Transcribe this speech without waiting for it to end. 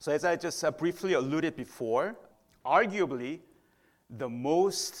So as I just briefly alluded before, arguably the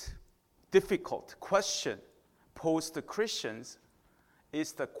most difficult question posed to Christians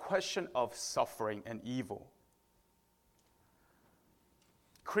is the question of suffering and evil.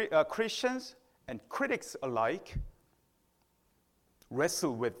 Christians and critics alike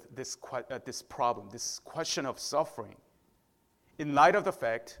wrestle with this problem, this question of suffering, in light of the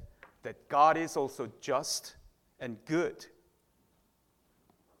fact that God is also just and good.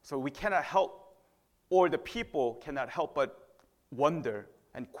 So we cannot help, or the people cannot help but wonder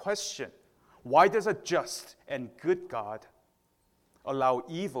and question, why does a just and good God allow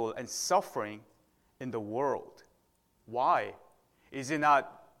evil and suffering in the world? Why? Is he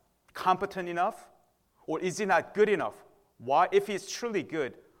not competent enough? Or is he not good enough? Why, if he's truly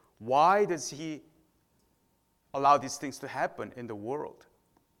good, why does he allow these things to happen in the world?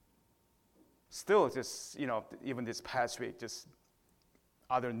 Still, just, even this past week, just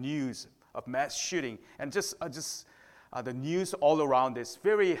other news of mass shooting, and just the news all around is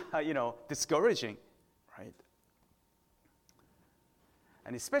very, discouraging, right?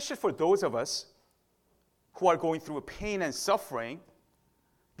 And especially for those of us who are going through pain and suffering,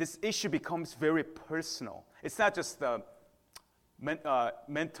 this issue becomes very personal. It's not just a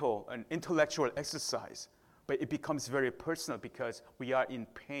mental and intellectual exercise, but it becomes very personal because we are in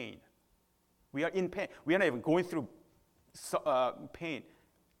pain. We are in pain. We are not even going through pain.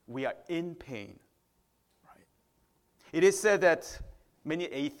 We are in pain. Right? It is said that many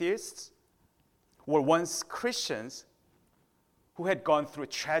atheists were once Christians who had gone through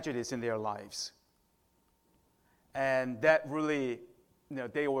tragedies in their lives. And that really, and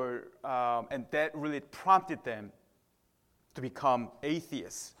that really prompted them to become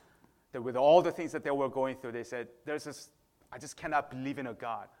atheists. That with all the things that they were going through, they said, I just cannot believe in a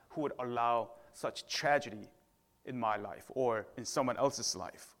God who would allow such tragedy in my life or in someone else's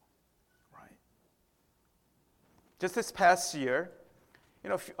life. Right? Just this past year,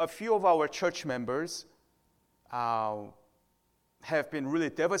 a few of our church members have been really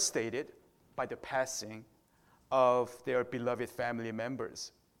devastated by the passing of their beloved family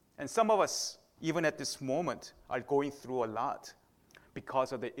members. And some of us, even at this moment, are going through a lot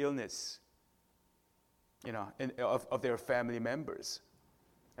because of the illness, of their family members.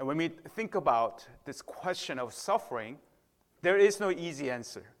 And when we think about this question of suffering, there is no easy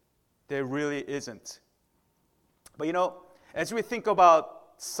answer. There really isn't. But as we think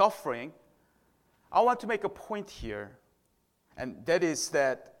about suffering, I want to make a point here, and that is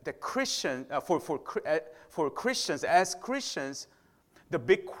that the Christian, for Christians, as Christians, the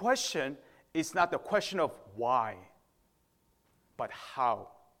big question is not the question of why, but how.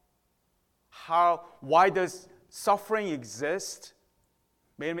 Why does suffering exist?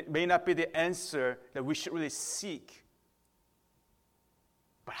 May not be the answer that we should really seek.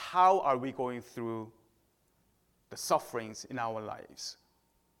 But how are we going through the sufferings in our lives?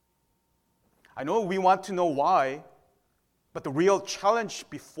 I know we want to know why, but the real challenge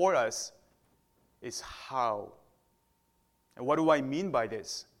before us is how. And what do I mean by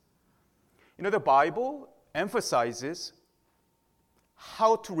this? The Bible emphasizes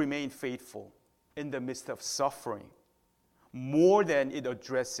how to remain faithful in the midst of suffering more than it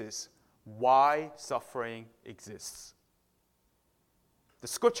addresses why suffering exists. The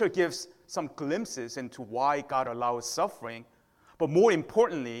scripture gives some glimpses into why God allows suffering, but more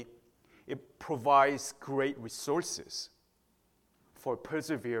importantly, it provides great resources for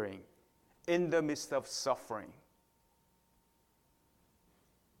persevering in the midst of suffering.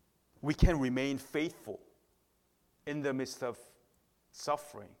 We can remain faithful in the midst of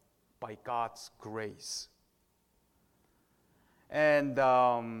suffering by God's grace. And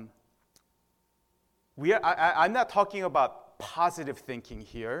I'm not talking about positive thinking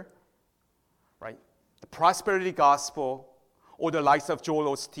here, right? The prosperity gospel or the likes of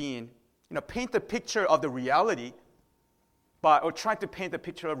Joel Osteen, paint the picture of the reality, or trying to paint the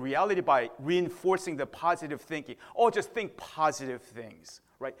picture of reality by reinforcing the positive thinking. Or just think positive things,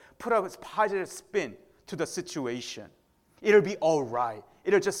 right? Put a positive spin to the situation. It'll be all right.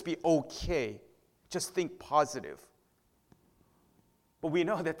 It'll just be okay. Just think positive. But we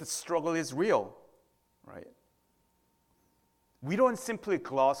know that the struggle is real, right? We don't simply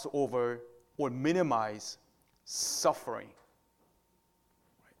gloss over or minimize suffering.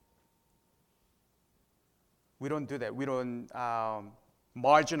 Right? We don't do that. We don't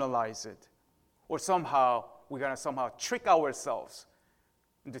marginalize it. Or somehow, we're going to somehow trick ourselves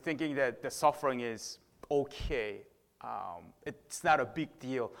into thinking that the suffering is okay. It's not a big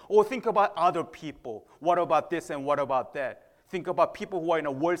deal. Or think about other people. What about this and what about that? Think about people who are in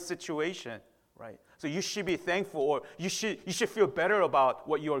a worse situation, right? So you should be thankful, or you should feel better about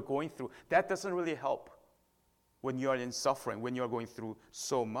what you are going through. That doesn't really help when you are in suffering, when you are going through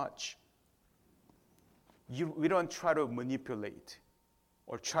so much. We don't try to manipulate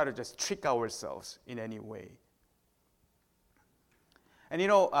or try to just trick ourselves in any way. And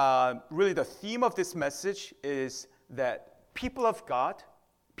really the theme of this message is that people of God,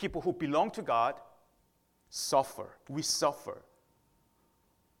 people who belong to God, suffer. We suffer.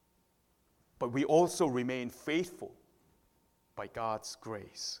 But we also remain faithful by God's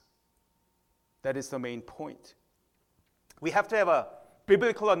grace. That is the main point. We have to have a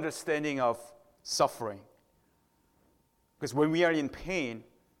biblical understanding of suffering. Because when we are in pain,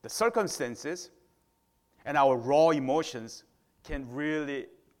 the circumstances and our raw emotions can really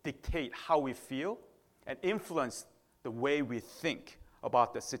dictate how we feel and influence the way we think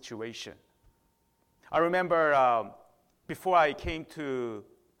about the situation. I remember before I came to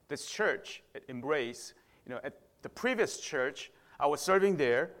this church at Embrace, at the previous church, I was serving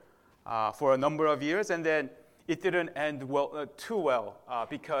there for a number of years, and then it didn't end too well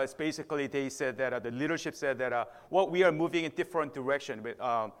because basically they said that the leadership said that we are moving in different direction. But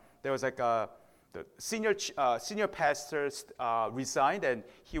there was the senior pastor resigned, and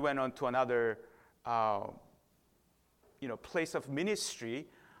he went on to another place of ministry.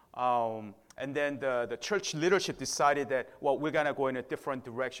 And then the church leadership decided that, we're going to go in a different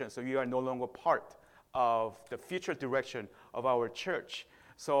direction. So you are no longer part of the future direction of our church.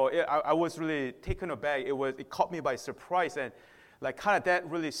 So I was really taken aback. It caught me by surprise. And that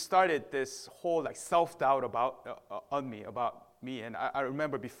really started this whole self-doubt about me. And I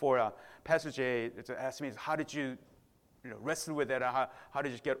remember before Pastor Jay asked me, how did you wrestle with that? How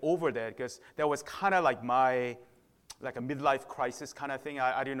did you get over that? Because that was kind of like a midlife crisis kind of thing.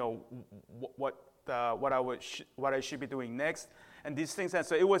 I didn't know what I should be doing next, and these things. And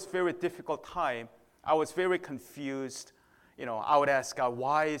so it was a very difficult time. I was very confused. I would ask God,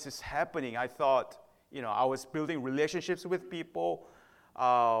 why is this happening? I thought, I was building relationships with people,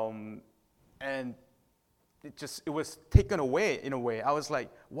 and it was taken away in a way. I was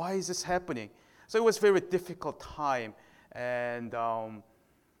like, why is this happening? So it was a very difficult time, and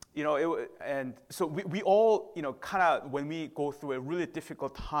and so we all, kind of, when we go through a really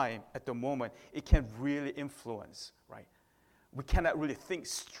difficult time at the moment, it can really influence, right? We cannot really think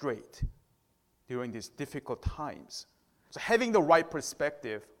straight during these difficult times. So having the right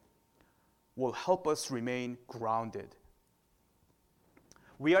perspective will help us remain grounded.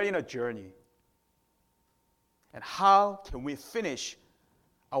 We are in a journey. And how can we finish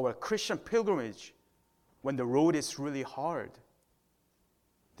our Christian pilgrimage when the road is really hard?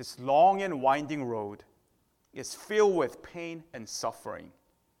 This long and winding road is filled with pain and suffering.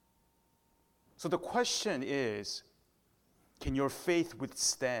 So the question is, can your faith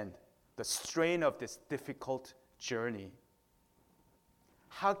withstand the strain of this difficult journey?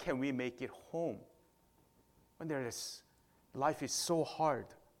 How can we make it home when life is so hard?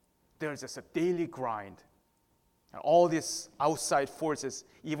 There's just a daily grind. And all these outside forces,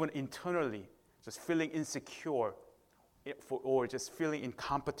 even internally, just feeling insecure or just feeling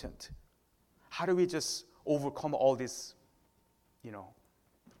incompetent. How do we just overcome all these,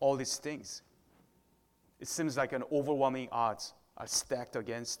 all these things? It seems like an overwhelming odds are stacked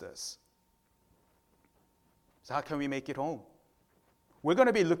against us. So how can we make it home? We're going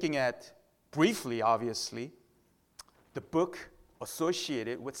to be looking at, briefly, obviously, the book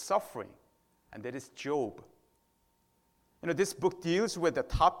associated with suffering, and that is Job. This book deals with the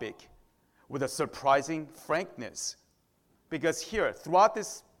topic with a surprising frankness. Because here, throughout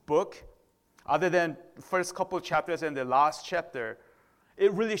this book, other than the first couple of chapters and the last chapter,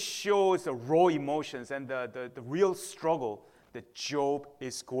 it really shows the raw emotions and the real struggle that Job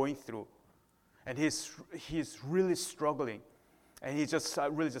is going through. And he's really struggling. And he just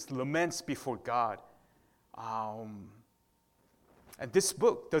really just laments before God. And this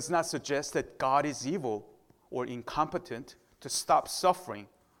book does not suggest that God is evil or incompetent to stop suffering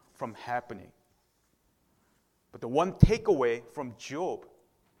from happening. But the one takeaway from Job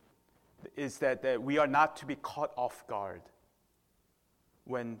is that we are not to be caught off guard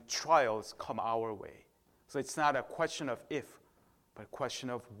when trials come our way. So it's not a question of if, but a question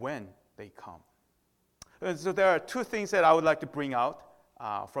of when they come. And so there are two things that I would like to bring out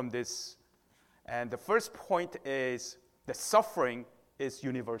from this. And the first point is that suffering is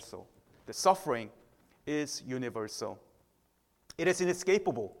universal. The suffering is universal. It is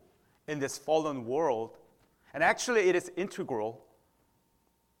inescapable in this fallen world. And actually, it is integral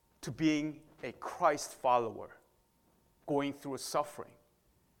to being a Christ follower, going through suffering.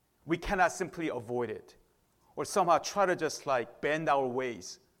 We cannot simply avoid it or somehow try to just bend our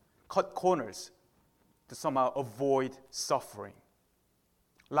ways, cut corners to somehow avoid suffering.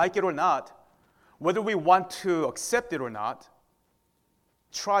 Like it or not, whether we want to accept it or not,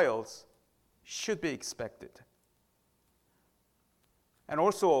 trials should be expected. And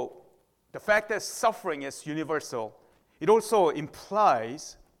also, the fact that suffering is universal, it also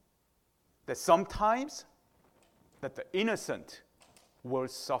implies that sometimes that the innocent will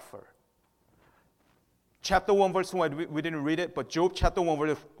suffer. Chapter 1, verse 1, we didn't read it, but Job chapter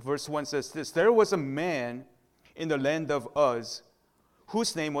 1, verse 1 says this: there was a man in the land of Uz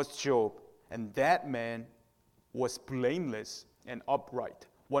whose name was Job, and that man was blameless and upright,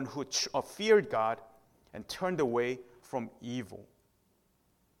 one who feared God and turned away from evil.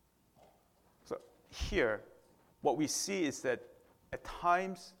 So here, what we see is that at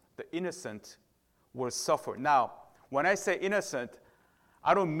times the innocent will suffer. Now, when I say innocent,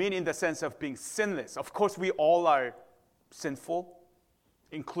 I don't mean in the sense of being sinless. Of course, we all are sinful,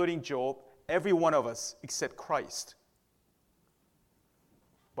 including Job, every one of us except Christ.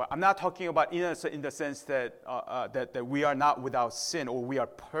 But I'm not talking about innocent in the sense that, that we are not without sin or we are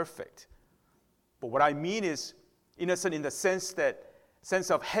perfect. But what I mean is innocent in the sense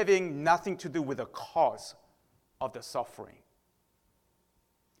of having nothing to do with the cause of the suffering.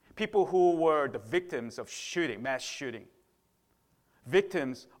 People who were the victims of shooting, mass shooting,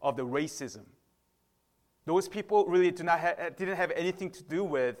 victims of the racism. Those people really didn't have anything to do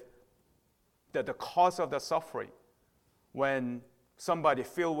with the cause of the suffering. When somebody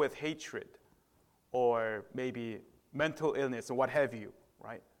filled with hatred or maybe mental illness or what have you,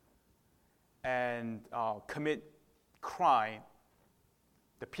 right? And commit crime,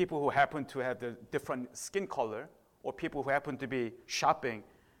 the people who happen to have the different skin color or people who happen to be shopping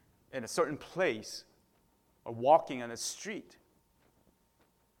in a certain place or walking on a street,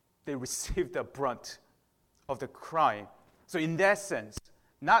 they receive the brunt of the crime. So in that sense,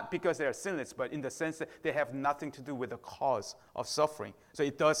 not because they are sinless, but in the sense that they have nothing to do with the cause of suffering. So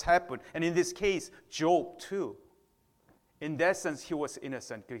it does happen. And in this case, Job too. In that sense, he was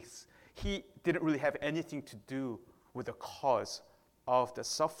innocent because he didn't really have anything to do with the cause of the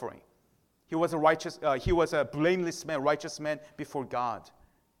suffering. He was a blameless man, righteous man before God.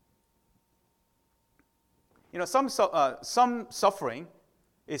 You know, some suffering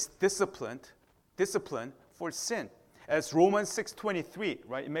is discipline for sin. As Romans 6:23,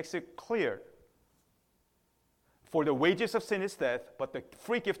 right, it makes it clear. For the wages of sin is death, but the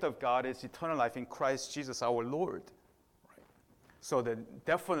free gift of God is eternal life in Christ Jesus our Lord. Right? So then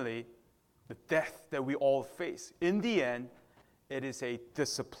definitely the death that we all face, in the end, it is a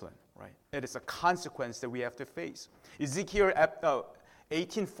discipline, right? It is a consequence that we have to face. Ezekiel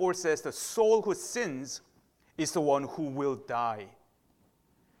 18:4 says, the soul who sins is the one who will die.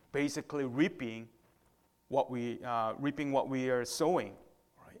 Basically reaping what we are sowing,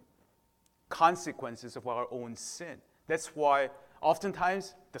 right? Consequences of our own sin. That's why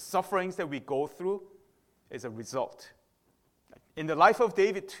oftentimes the sufferings that we go through is a result. In the life of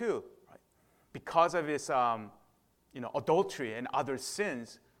David too, right? Because of his adultery and other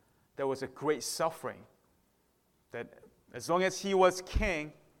sins, there was a great suffering. That as long as he was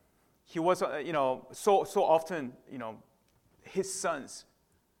king, he was so often his sons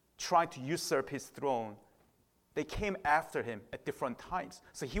tried to usurp his throne. They came after him at different times.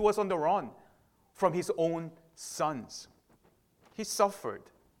 So he was on the run from his own sons. He suffered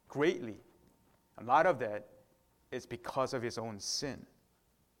greatly. A lot of that is because of his own sin.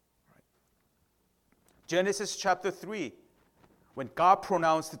 Right. Genesis chapter 3, when God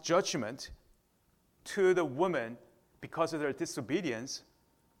pronounced judgment to the women because of their disobedience,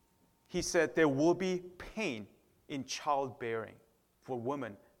 he said there will be pain in childbearing for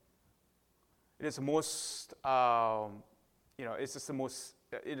women. It is it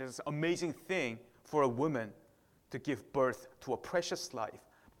is an amazing thing for a woman to give birth to a precious life.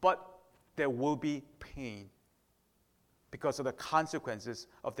 But there will be pain because of the consequences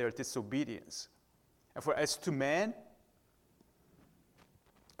of their disobedience. And as to man,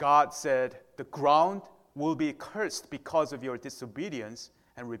 God said, the ground will be cursed because of your disobedience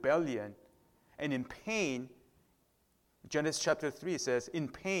and rebellion. And in pain, Genesis chapter 3 says, in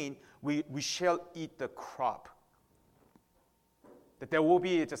pain, we shall eat the crop. That there will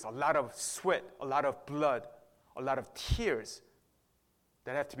be just a lot of sweat, a lot of blood, a lot of tears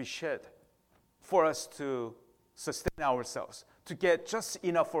that have to be shed for us to sustain ourselves, to get just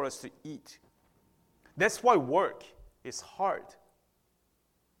enough for us to eat. That's why work is hard.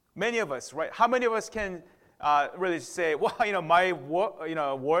 Many of us, right? How many of us can really say, well, my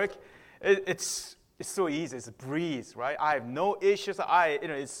work, it's so easy, it's a breeze, right? I have no issues.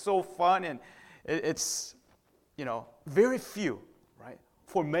 It's so fun, and it's, very few, right?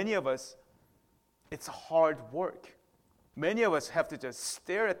 for many of us, it's hard work. Many of us have to just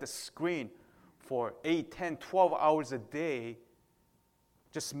stare at the screen for 8, 10, 12 hours a day,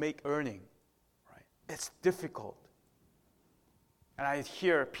 just make earning. Right? It's difficult. And I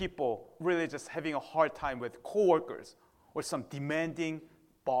hear people really just having a hard time with coworkers or some demanding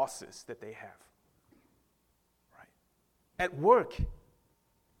bosses that they have. Right? At work,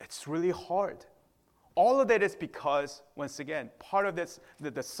 it's really hard. All of that is because, once again, part of this,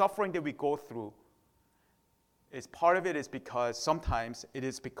 the suffering that we go through, part of it is because sometimes it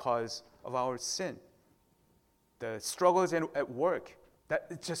is because of our sin. The struggles at work,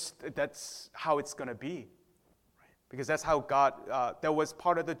 that's how it's going to be. Right? Because that's how God, that was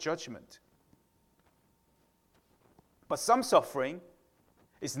part of the judgment. But some suffering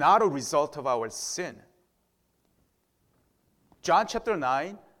is not a result of our sin. John chapter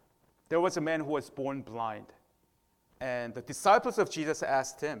 9, there was a man who was born blind. And the disciples of Jesus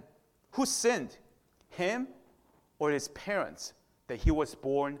asked him, who sinned, him or his parents, that he was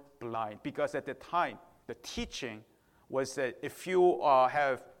born blind? Because at the time, the teaching was that if you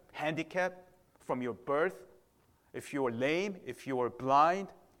have handicap from your birth, if you are lame, if you are blind,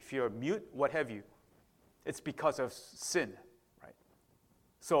 if you are mute, what have you, it's because of sin, right?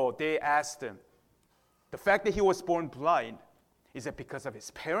 So they asked him, the fact that he was born blind, is it because of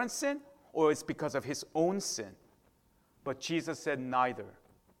his parents' sin or is it because of his own sin? But Jesus said neither.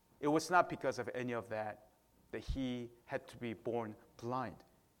 It was not because of any of that he had to be born blind.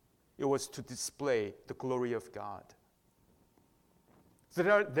 It was to display the glory of God. So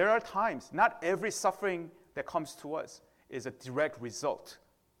there are times, not every suffering that comes to us is a direct result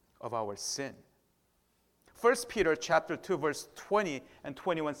of our sin. 1 Peter chapter 2, verse 20 and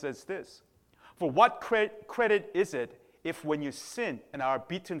 21 says this, for what credit is it if when you sin and are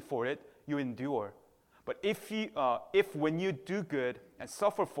beaten for it, you endure? But if when you do good and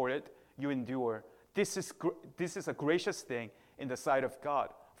suffer for it, you endure, this is a gracious thing in the sight of God.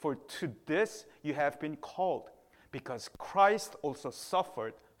 For to this you have been called, because Christ also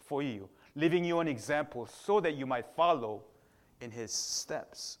suffered for you, leaving you an example so that you might follow in his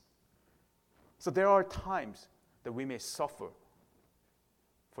steps. So there are times that we may suffer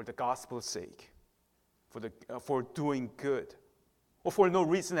for the gospel's sake, for doing good, or for no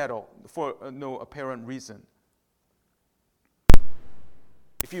reason at all, for no apparent reason.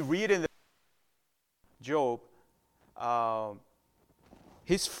 If you read in the Job,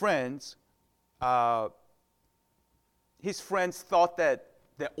 his friends thought that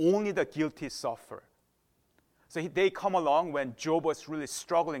only the guilty suffer. So they come along when Job was really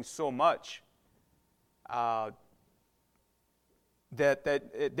struggling so much that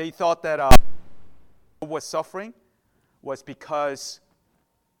they thought that Job was suffering was because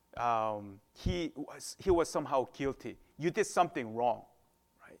he was somehow guilty. You did something wrong.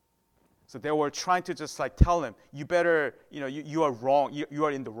 So they were trying to just like tell him, you better, you are wrong. You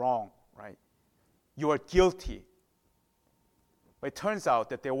are in the wrong, right? You are guilty. But it turns out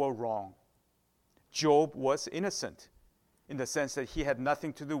that they were wrong. Job was innocent in the sense that he had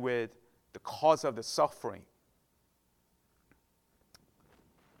nothing to do with the cause of the suffering.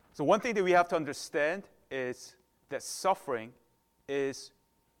 So one thing that we have to understand is that suffering is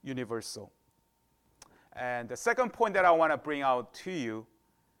universal. And the second point that I want to bring out to you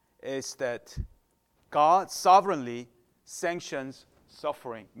is that God sovereignly sanctions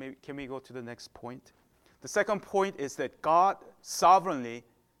suffering. Can we go to the next point? The second point is that God sovereignly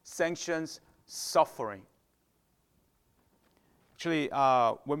sanctions suffering. Actually,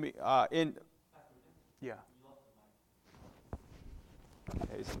 when we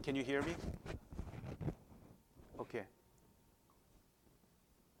can you hear me? Okay.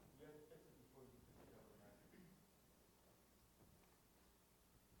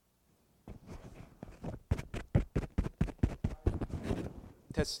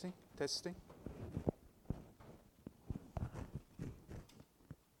 Testing.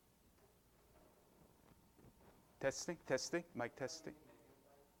 Testing, mic testing.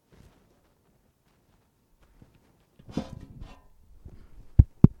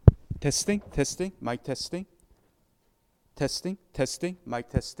 Testing, mic testing. Testing, mic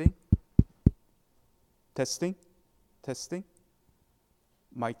testing. Testing,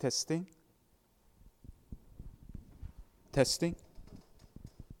 mic testing. Testing.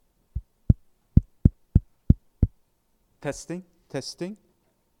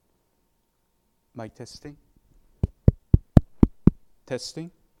 Mic testing.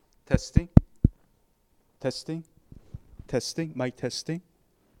 Testing, mic testing.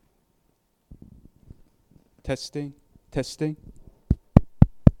 Testing.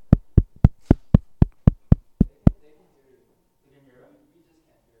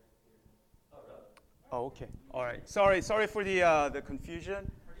 Okay. All right. Sorry for the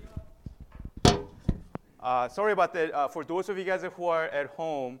confusion. Sorry about that. For those of you guys who are at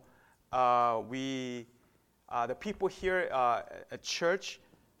home, the people here at church,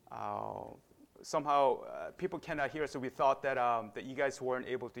 somehow people cannot hear, so we thought that you guys weren't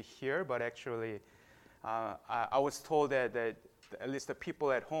able to hear, but actually I was told that at least the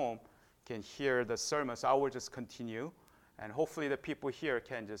people at home can hear the sermon, so I will just continue, and hopefully the people here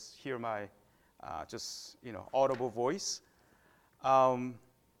can just hear my audible voice.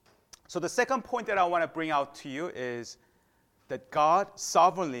 So the second point that I want to bring out to you is that God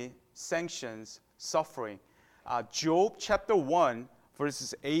sovereignly sanctions suffering. Job chapter 1,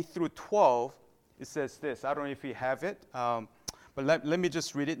 verses 8 through 12, it says this. I don't know if you have it, but let me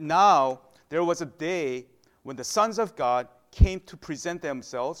just read it. Now, there was a day when the sons of God came to present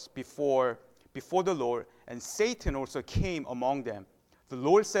themselves before the Lord, and Satan also came among them. The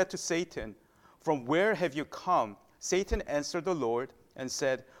Lord said to Satan, "From where have you come?" Satan answered the Lord and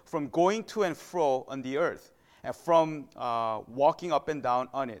said, "From going to and fro on the earth, and from walking up and down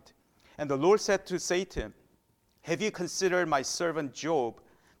on it." And the Lord said to Satan, "Have you considered my servant Job,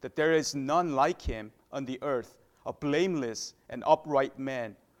 that there is none like him on the earth, a blameless and upright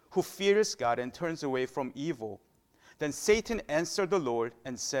man, who fears God and turns away from evil?" Then Satan answered the Lord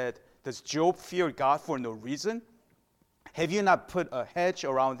and said, "Does Job fear God for no reason? Have you not put a hedge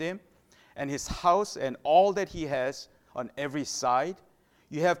around him and his house and all that he has on every side?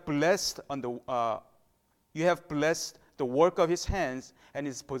 You have blessed the work of his hands, and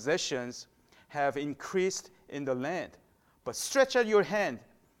his possessions have increased in the land. But stretch out your hand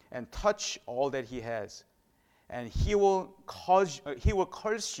and touch all that he has, and he will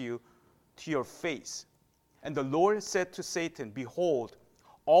curse you to your face." And the Lord said to Satan, "Behold,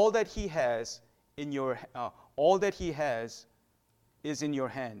 all that he has is in your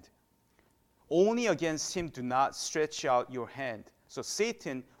hand. Only against him do not stretch out your hand." So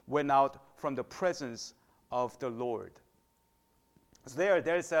Satan went out from the presence of the Lord. So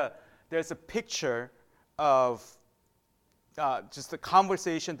there's a picture of just the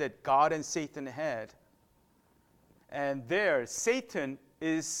conversation that God and Satan had. And there, Satan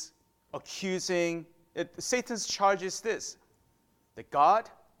is accusing, Satan's charge is this, that God,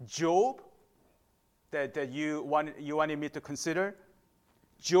 Job, that you wanted me to consider,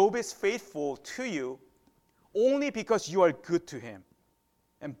 Job is faithful to you only because you are good to him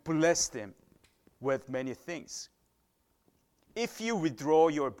and blessed him with many things. If you withdraw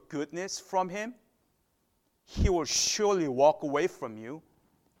your goodness from him, he will surely walk away from you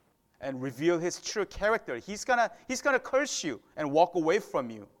and reveal his true character. He's gonna curse you and walk away from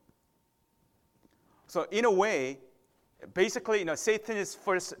you. So in a way, basically, Satan is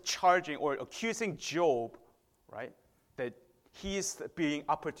first charging or accusing Job, right, that he is being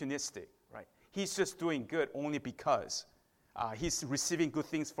opportunistic, right? He's just doing good only because he's receiving good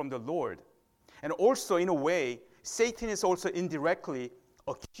things from the Lord. And also, in a way, Satan is also indirectly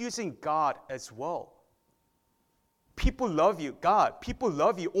accusing God as well. People love you, people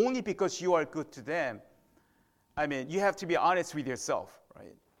love you only because you are good to them. I mean, you have to be honest with yourself,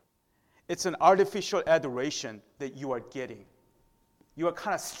 right? It's an artificial adoration that you are getting. You are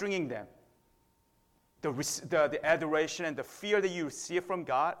kind of stringing them. The adoration and the fear that you receive from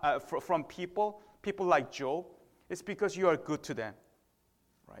God, from people like Job, is because you are good to them,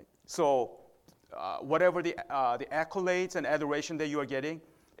 right? So whatever the accolades and adoration that you are getting,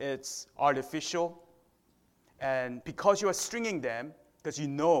 it's artificial. And because you are stringing them, because you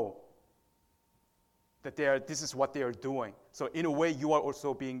know that this is what they are doing. So in a way, you are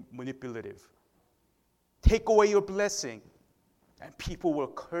also being manipulative. Take away your blessing, and people will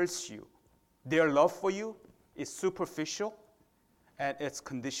curse you. Their love for you is superficial, and it's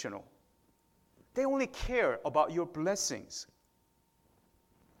conditional. They only care about your blessings.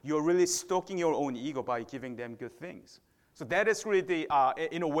 You're really stoking your own ego by giving them good things. So that is really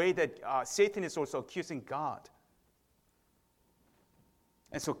in a way that Satan is also accusing God.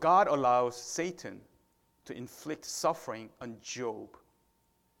 And so God allows Satan to inflict suffering on Job.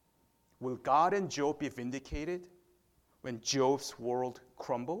 Will God and Job be vindicated when Job's world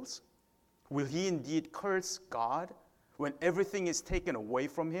crumbles? Will he indeed curse God when everything is taken away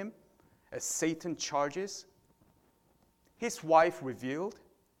from him, as Satan charges? His wife revealed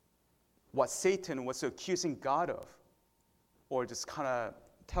what Satan was accusing God of, or just kind of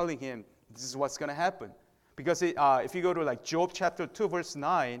telling him this is what's going to happen. Because if you go to like Job chapter 2, verse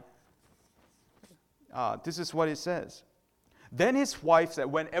 9, this is what it says. Then his wife said,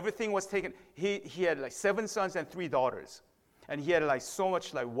 when everything was taken, he had like 7 sons and 3 daughters. And he had like so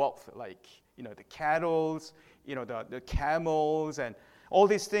much like wealth, like, the cattle, the camels and all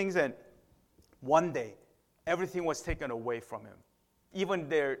these things. And one day, everything was taken away from him. Even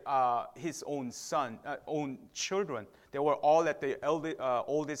his own own children, they were all at the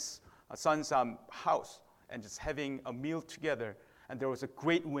oldest son's house and just having a meal together. And there was a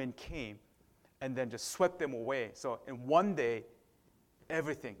great wind came and then just swept them away. So in one day,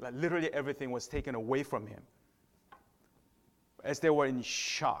 everything, like literally everything was taken away from him. As they were in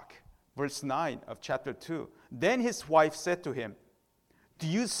shock. Verse 9 of chapter 2. Then his wife said to him, "Do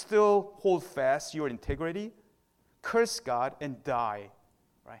you still hold fast your integrity? Curse God and die."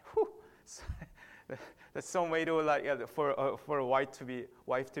 Right? Whew. That's some way to for a wife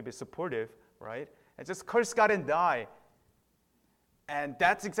to be supportive, right? And just curse God and die. And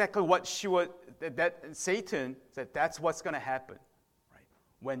that's exactly what Satan said. That's what's going to happen, right?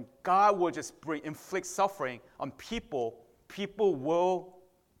 When God will just inflict suffering on people will,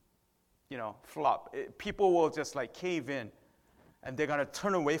 flop. People will just cave in, and they're going to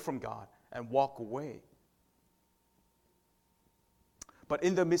turn away from God and walk away. But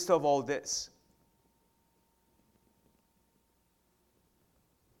in the midst of all this,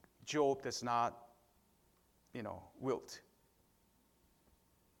 Job does not, wilt.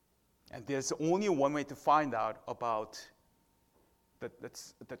 And there's only one way to find out about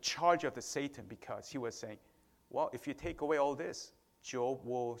the charge of the Satan, because he was saying, well, if you take away all this, Job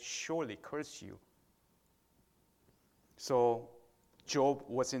will surely curse you. So Job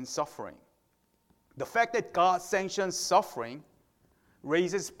was in suffering. The fact that God sanctions suffering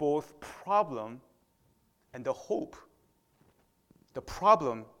raises both problem and the hope. The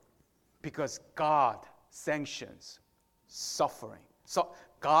problem, because God sanctions suffering. So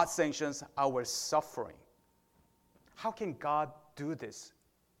God sanctions our suffering. How can God do this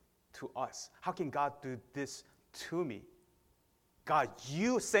to us? How can God do this to me? God,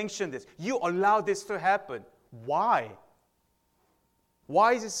 you sanctioned this. You allowed this to happen. Why?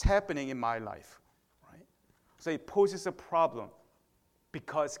 Why is this happening in my life? Right? So it poses a problem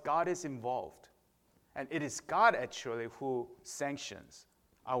because God is involved. And it is God actually who sanctions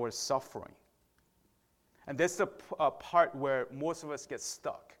our suffering. And that's the part where most of us get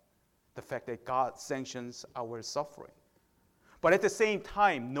stuck. The fact that God sanctions our suffering. But at the same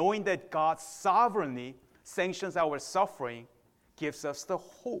time, knowing that God sovereignly sanctions our suffering gives us the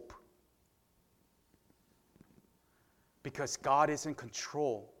hope. Because God is in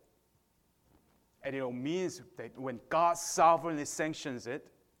control. And it means that when God sovereignly sanctions it,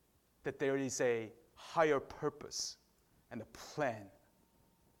 that there is a higher purpose and a plan.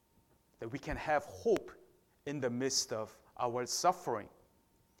 That we can have hope in the midst of our suffering,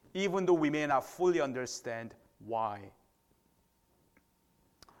 even though we may not fully understand why.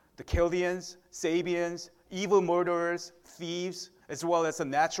 The Chaldeans, Sabeans, evil murderers, thieves, as well as a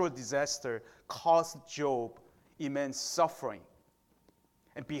natural disaster caused Job immense suffering.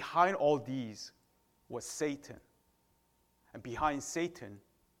 And behind all these was Satan. And behind Satan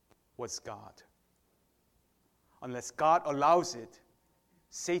was God. Unless God allows it,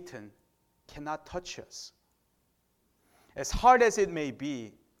 Satan cannot touch us. As hard as it may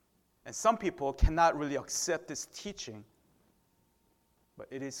be, and some people cannot really accept this teaching, but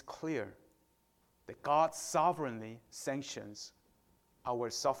it is clear that God sovereignly sanctions our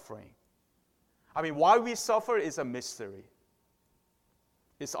suffering. I mean, why we suffer is a mystery.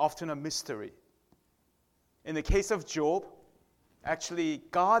 It's often a mystery. In the case of Job, actually,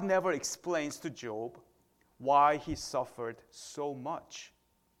 God never explains to Job why he suffered so much.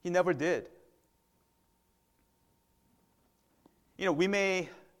 He never did. We may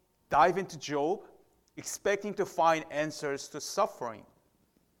dive into Job expecting to find answers to suffering,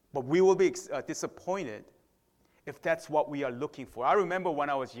 but we will be disappointed if that's what we are looking for. I remember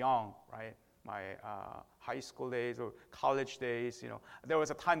when I was young, right? My high school days or college days, there was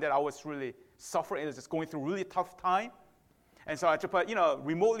a time that I was really suffering. I was just going through a really tough time. And so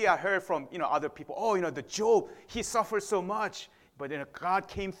remotely I heard from, other people, the Job, he suffered so much. But then God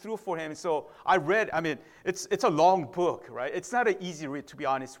came through for him. So I read, it's a long book, right? It's not an easy read, to be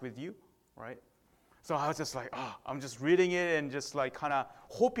honest with you, right? So I was just like, I'm just reading it and just kind of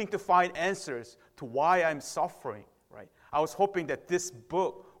hoping to find answers to why I'm suffering, right? I was hoping that this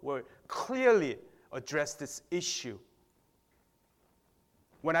book would clearly address this issue.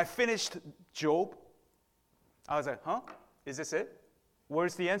 When I finished Job, I was like, is this it?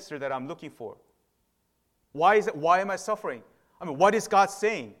 Where's the answer that I'm looking for? Why am I suffering? What is God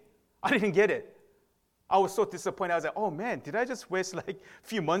saying? I didn't get it. I was so disappointed. I was like, oh man, did I just waste a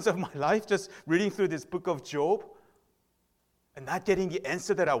few months of my life just reading through this book of Job and not getting the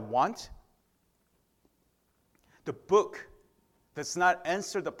answer that I want? The book does not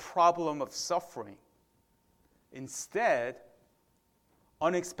answer the problem of suffering. Instead,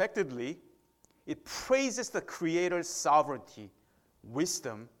 unexpectedly, It praises the Creator's sovereignty,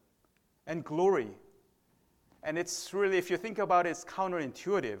 wisdom, and glory. And it's really, if you think about it, it's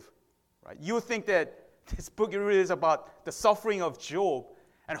counterintuitive. Right? You would think that this book really is about the suffering of Job,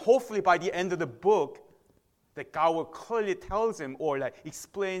 and hopefully by the end of the book, that God will clearly tells him or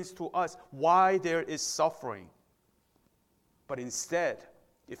explains to us why there is suffering. But instead,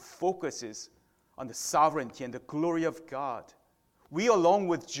 it focuses on the sovereignty and the glory of God. We, along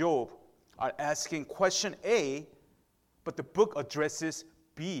with Job, are asking question A, but the book addresses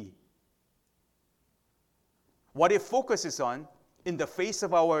B. What it focuses on, in the face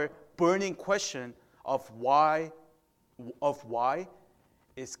of our burning question of why,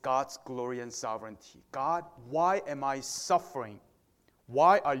 is God's glory and sovereignty. God, why am I suffering?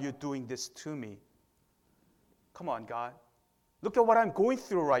 Why are you doing this to me? Come on, God. Look at what I'm going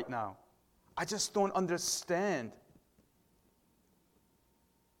through right now. I just don't understand.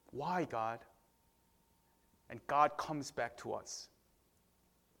 Why, God? And God comes back to us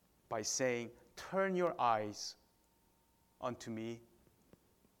by saying, turn your eyes unto me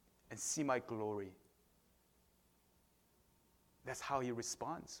and see my glory. That's how he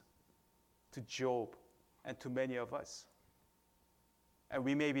responds to Job and to many of us. And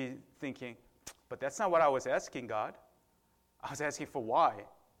we may be thinking, but that's not what I was asking, God. I was asking for why.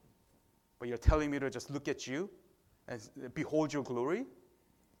 But you're telling me to just look at you and behold your glory?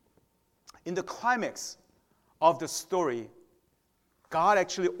 In the climax of the story, God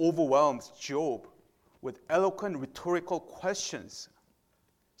actually overwhelms Job with eloquent rhetorical questions,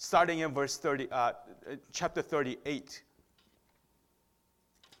 starting in chapter 38.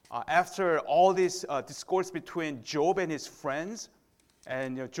 After all this discourse between Job and his friends,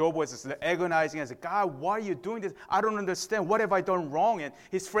 and Job was just agonizing and said, God, why are you doing this? I don't understand. What have I done wrong? And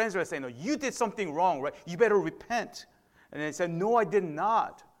his friends were saying, no, you did something wrong, right? You better repent. And he said, no, I did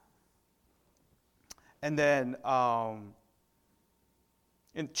not. And then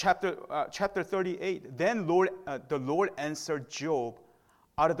in chapter 38, then the Lord answered Job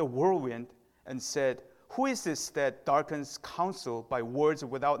out of the whirlwind and said, who is this that darkens counsel by words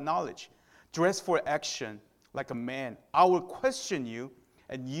without knowledge? Dress for action like a man. I will question you,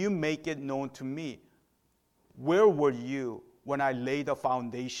 and you make it known to me. Where were you when I laid the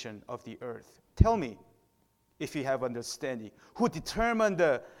foundation of the earth? Tell me, if you have understanding. Who determined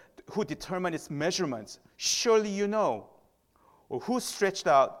its measurements? Surely you know. Or who stretched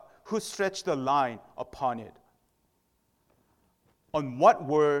the line upon it? On what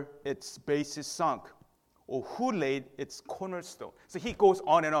were its bases sunk? Or who laid its cornerstone? So he goes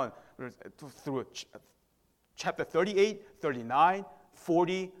on and on through chapter 38, 39,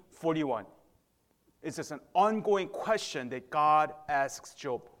 40, 41. It's just an ongoing question that God asks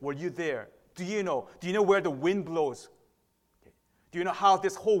Job. Were you there? Do you know? Do you know where the wind blows? Okay. Do you know how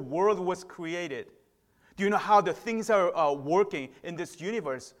this whole world was created? Do you know how the things are working in this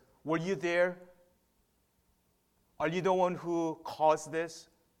universe? Were you there? Are you the one who caused this?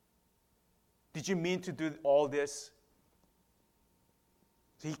 Did you mean to do all this?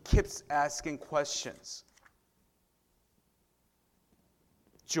 So he keeps asking questions.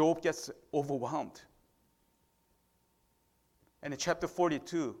 Job gets overwhelmed. And in chapter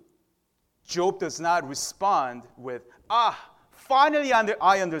 42, Job does not respond with, finally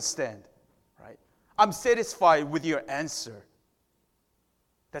I understand. Right? I'm satisfied with your answer.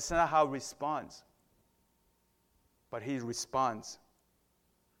 That's not how he responds. But he responds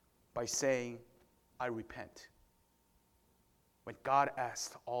by saying, I repent. When God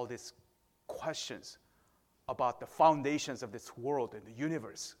asked all these questions about the foundations of this world and the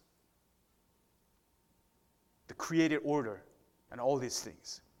universe, the created order, and all these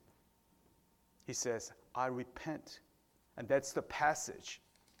things, he says, I repent. And that's the passage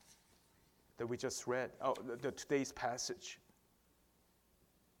that we just read, today's passage.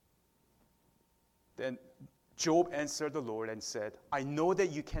 Then Job answered the Lord and said, I know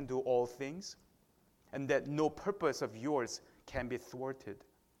that you can do all things, and that no purpose of yours can be thwarted.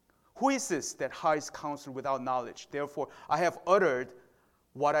 Who is this that hides counsel without knowledge? Therefore, I have uttered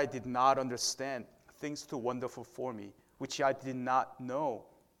what I did not understand, things too wonderful for me, which I did not know.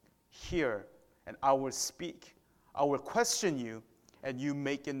 Hear, and I will speak. I will question you, and you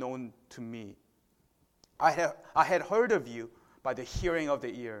make it known to me. I had heard of you by the hearing of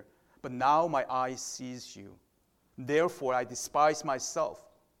the ear, but now my eye sees you. Therefore, I despise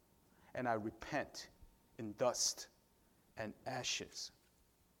myself, and I repent in dust and ashes.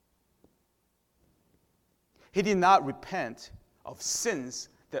 He did not repent of sins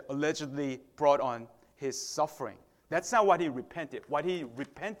that allegedly brought on his suffering. That's not what he repented. What he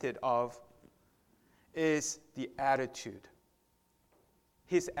repented of is the attitude,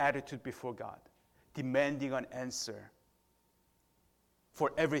 his attitude before God. demanding an answer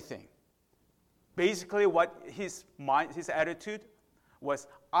for everything. Basically, what his attitude was,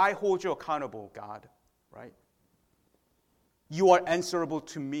 I hold you accountable, God, right? You are answerable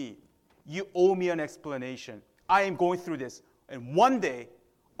to me. You owe me an explanation. I am going through this. And one day,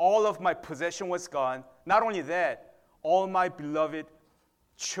 all of my possession was gone. Not only that, all my beloved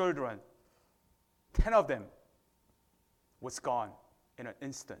children, 10 of them, was gone in an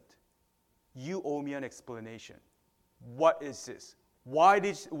instant. You owe me an explanation. What is this? Why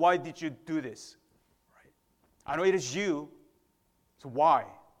did you do this? Right? I know it is you, so why?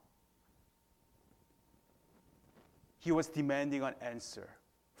 He was demanding an answer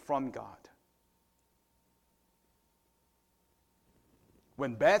from God.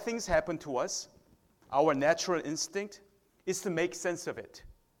 When bad things happen to us, our natural instinct is to make sense of it.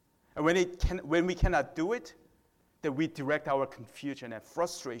 And when we cannot do it, then we direct our confusion and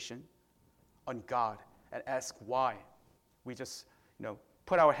frustration on God and ask why. We just,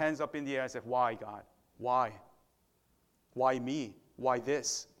 put our hands up in the air and say, why, God? Why? Why me? Why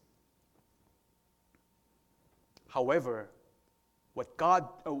this? However,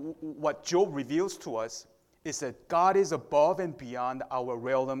 what Job reveals to us is that God is above and beyond our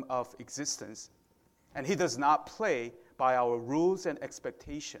realm of existence, and He does not play by our rules and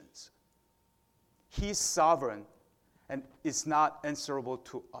expectations. He's sovereign and is not answerable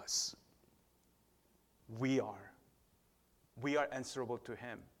to us. We are. We are answerable to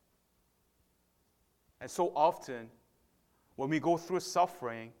Him. And so often, when we go through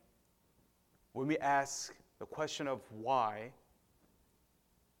suffering, when we ask the question of why,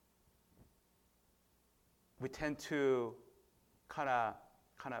 we tend to kind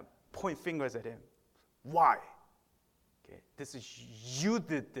of point fingers at Him. Why? Okay, you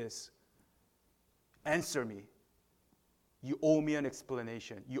did this. Answer me. You owe me an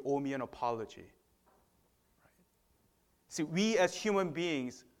explanation. You owe me an apology. Right? See, we as human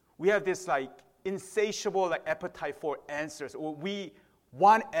beings, we have this insatiable appetite for answers. Or we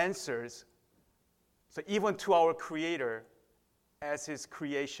want answers. So even to our Creator, as His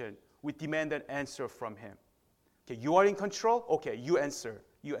creation, we demand an answer from Him. Okay, you are in control? Okay, you answer.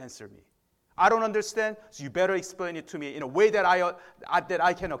 You answer me. I don't understand, so you better explain it to me in a way that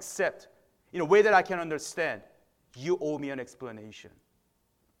I can accept, in a way that I can understand. You owe me an explanation.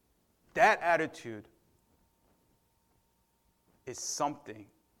 That attitude is something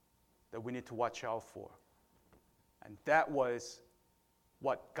that we need to watch out for. And that was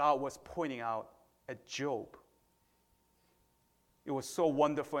what God was pointing out at Job. It was so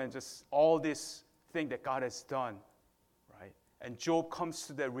wonderful and just all this thing that God has done, right? And Job comes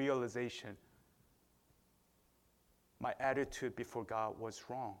to that realization. My attitude before God was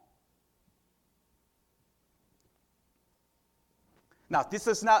wrong. Now, this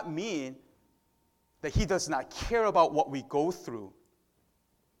does not mean that He does not care about what we go through.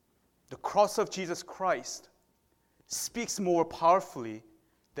 The cross of Jesus Christ speaks more powerfully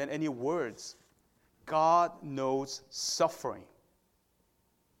than any words. God knows suffering.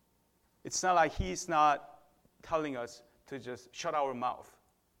 It's not like He's not telling us to just shut our mouth,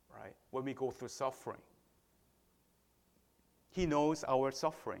 right, when we go through suffering. He knows our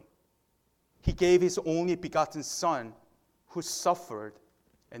suffering. He gave His only begotten Son who suffered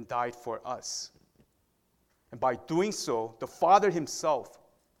and died for us. And by doing so, the Father Himself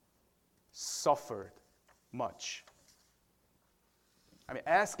suffered much.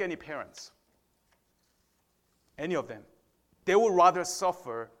 Ask any parents, any of them. They would rather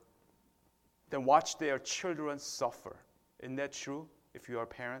suffer than watch their children suffer. Isn't that true if you are a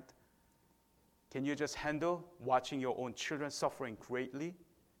parent? Can you just handle watching your own children suffering greatly?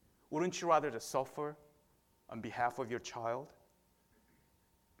 Wouldn't you rather just suffer on behalf of your child?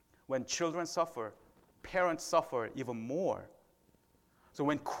 When children suffer, parents suffer even more. So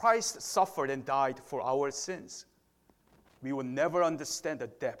when Christ suffered and died for our sins, we will never understand the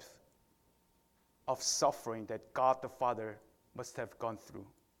depth of suffering that God the Father must have gone through.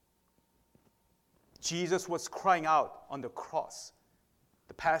 Jesus was crying out on the cross.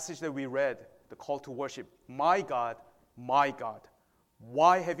 The passage that we read, the call to worship, my God,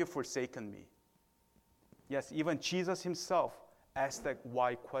 why have you forsaken me? Yes, even Jesus Himself asked that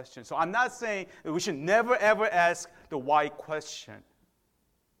why question. So I'm not saying that we should never ever ask the why question.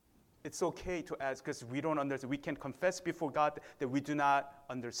 It's okay to ask because we don't understand. We can confess before God that we do not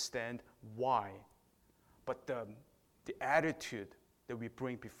understand why. But the attitude that we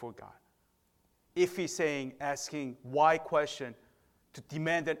bring before God. If He's asking why question to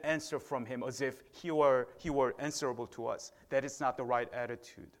demand an answer from Him as if He were answerable to us, that is not the right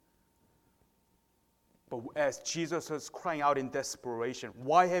attitude. But as Jesus was crying out in desperation,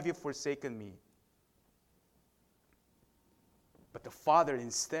 why have you forsaken me? But the Father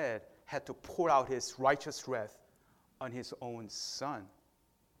instead had to pour out his righteous wrath on his own Son.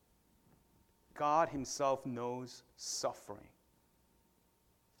 God himself knows suffering.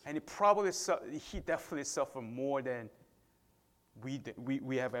 And he definitely suffered more than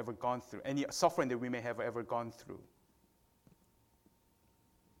we have ever gone through, any suffering that we may have ever gone through.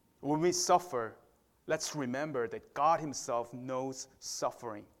 When we suffer, let's remember that God himself knows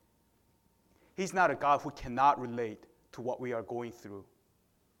suffering. He's not a God who cannot relate to what we are going through.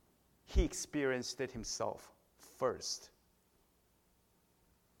 He experienced it himself first.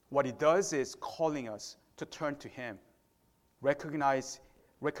 What he does is calling us to turn to him, recognize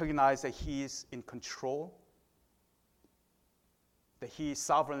that he is in control, that he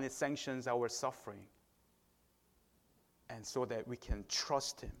sovereignly sanctions our suffering, and so that we can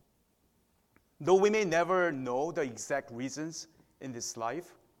trust him. Though we may never know the exact reasons in this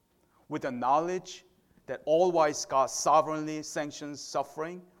life, with the knowledge that all-wise God sovereignly sanctions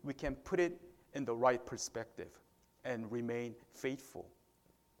suffering, we can put it in the right perspective and remain faithful.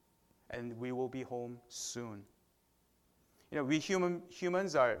 And we will be home soon. We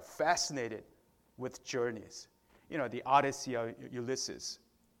humans are fascinated with journeys. The Odyssey of Ulysses,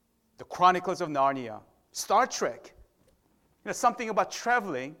 the Chronicles of Narnia, Star Trek. Something about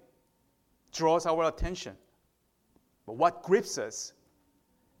traveling draws our attention. But what grips us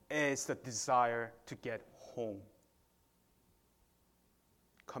is the desire to get home.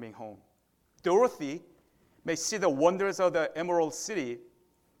 Coming home. Dorothy may see the wonders of the Emerald City,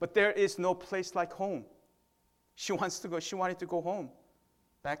 but there is no place like home. She wanted to go home,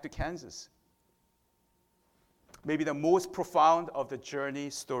 back to Kansas. Maybe the most profound of the journey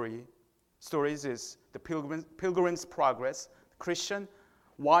stories is the Pilgrim's Progress. The Christian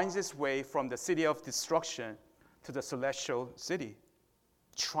winds his way from the city of destruction to the celestial city,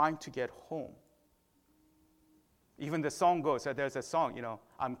 trying to get home. Even the song goes, there's a song,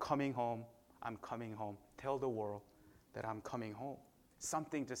 I'm coming home, tell the world that I'm coming home.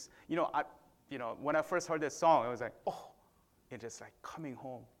 Something just, when I first heard this song, I was like, it's just like coming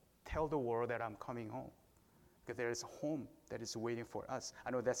home. Tell the world that I'm coming home. Because there is a home that is waiting for us.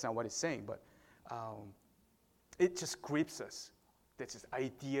 I know that's not what it's saying, but it just grips us. That's this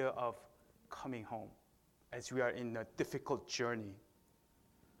idea of coming home as we are in a difficult journey.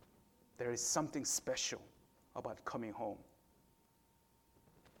 There is something special about coming home.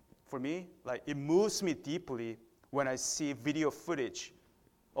 For me, it moves me deeply when I see video footage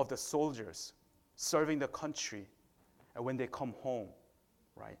of the soldiers serving the country and when they come home,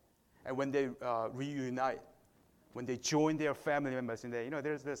 right? And when they reunite, when they join their family members, and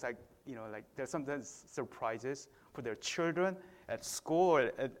there's sometimes surprises for their children at school or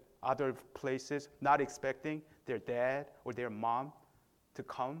at other places, not expecting their dad or their mom to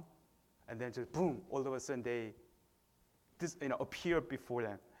come, and then just boom, all of a sudden they appear before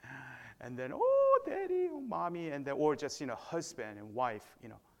them, and then daddy, mommy, and then or just husband and wife,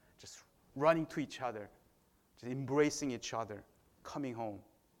 just running to each other, just embracing each other, coming home,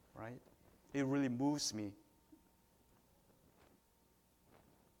 right? It really moves me.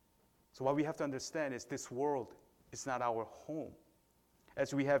 So what we have to understand is this world is not our home.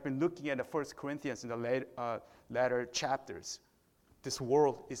 As we have been looking at the 1 Corinthians in the latter chapters, this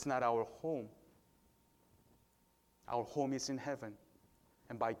world is not our home. Our home is in heaven.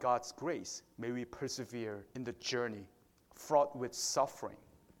 And by God's grace, may we persevere in the journey fraught with suffering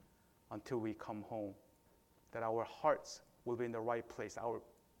until we come home, that our hearts will be in the right place, our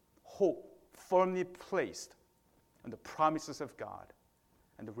hope firmly placed on the promises of God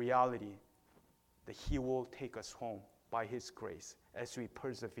and the reality that He will take us home by His grace as we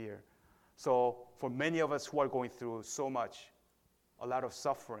persevere. So for many of us who are going through a lot of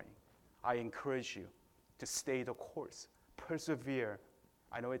suffering, I encourage you to stay the course, persevere.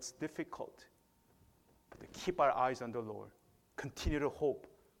 I know it's difficult, but to keep our eyes on the Lord, continue to hope,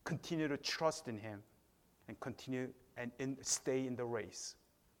 continue to trust in Him, and continue and stay in the race.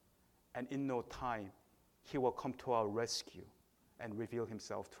 And in no time, He will come to our rescue and reveal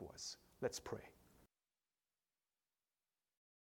Himself to us. Let's pray.